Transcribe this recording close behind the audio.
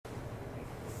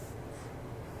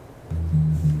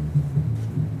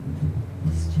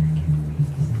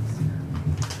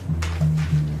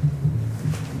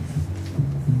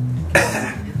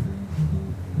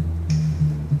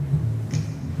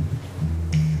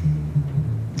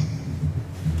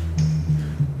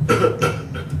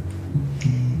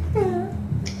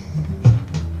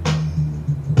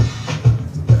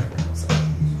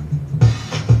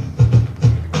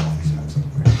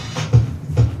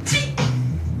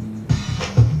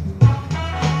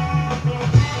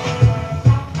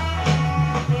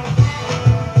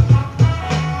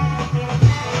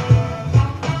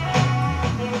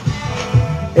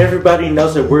Everybody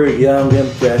knows that we're young and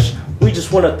fresh. We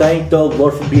just want to thank the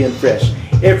Lord for being fresh.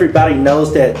 Everybody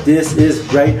knows that this is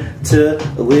great to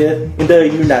live in the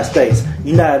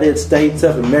United States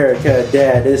of America.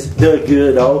 That is the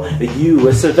good old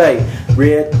US of A.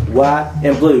 Red, white,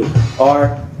 and blue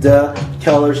are the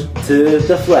colors to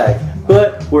the flag.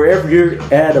 But wherever you're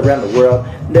at around the world,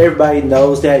 everybody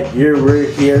knows that we're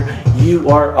here. You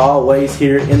are always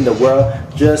here in the world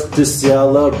just to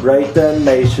celebrate the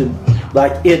nation.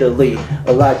 Like Italy,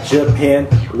 like Japan,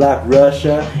 like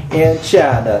Russia, and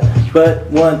China.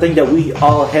 But one thing that we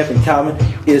all have in common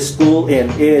is school and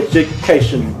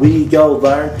education. We go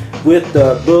learn with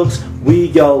the books, we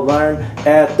go learn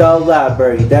at the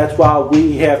library. That's why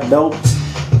we have notes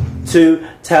to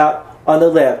type on the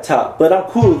laptop. But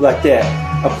I'm cool like that.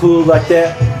 I'm cool like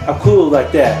that. I'm cool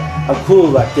like that. I'm cool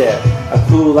like that. I'm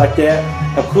cool like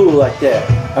that. I'm cool like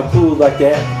that. I'm cool like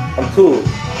that. I'm cool.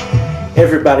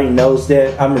 Everybody knows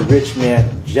that I'm a rich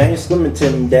man, James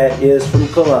Flemington, that is from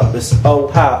Columbus,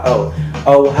 Ohio.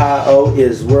 Ohio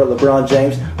is where LeBron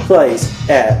James plays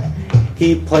at.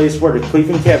 He plays for the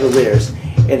Cleveland Cavaliers,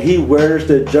 and he wears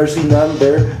the jersey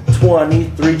number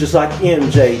 23 just like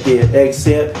MJ did,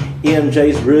 except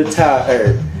MJ's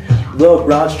retired.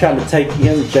 LeBron's trying to take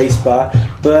MJ's spot,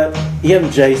 but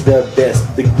MJ's the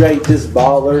best, the greatest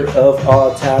baller of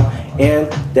all time,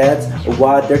 and that's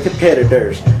why they're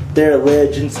competitors. They're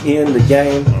legends in the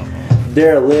game,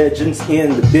 they're legends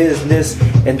in the business,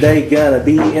 and they gonna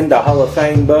be in the Hall of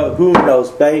Fame, but who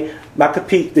knows, babe, might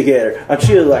compete together. I'm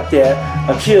chill like that,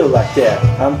 I'm chill like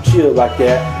that, I'm chill like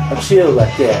that, I'm chill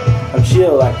like that, I'm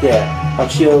chill like that, I'm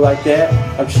chill like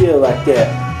that, I'm chill like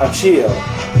that, I'm chill.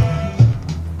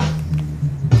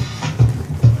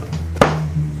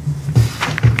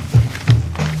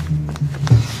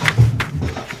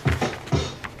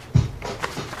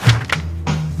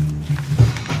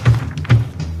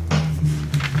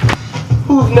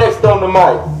 Who's next on the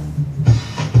mic?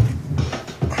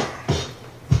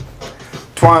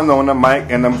 Twan's on the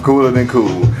mic and I'm cooler than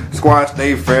cool. Squad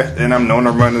stay fresh and I'm known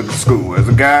to run to the school. As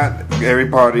a guy, every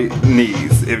party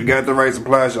needs. If you got the right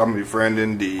supplies, I'm your friend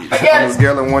indeed. On a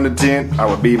scale of 1 to 10, I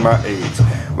would be my age.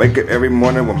 Wake up every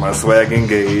morning with my swag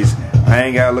engaged. I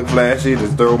ain't gotta look flashy,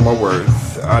 just throw my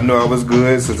worth. I know I was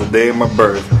good since the day of my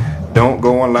birth. Don't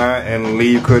go online and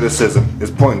leave criticism.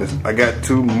 It's pointless. I got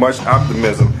too much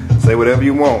optimism. Say whatever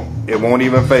you want. It won't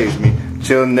even faze me.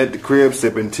 Chilling at the crib,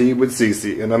 sipping tea with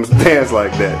Cece, and I'm dance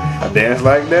like that. I dance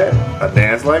like that. I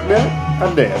dance like that.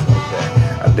 I dance like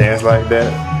that. I dance like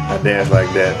that. I dance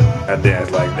like that. I dance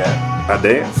like that. I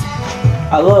dance.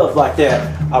 I love like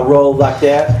that. I roll like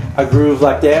that. I groove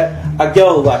like that. I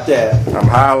go like that. I'm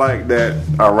high like that.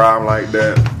 I rhyme like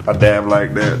that. I dab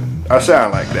like that. I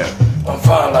shine like that. I'm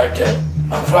fine like that.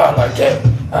 I'm fly like that.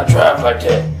 I drive like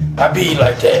that. I be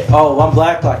like that. Oh, I'm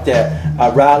black like that. I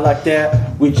ride like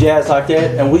that. We jazz like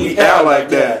that. And we out like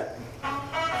that.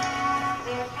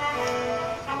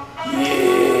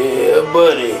 Yeah,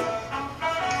 buddy.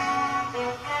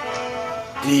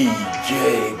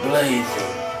 DJ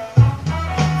Blazing.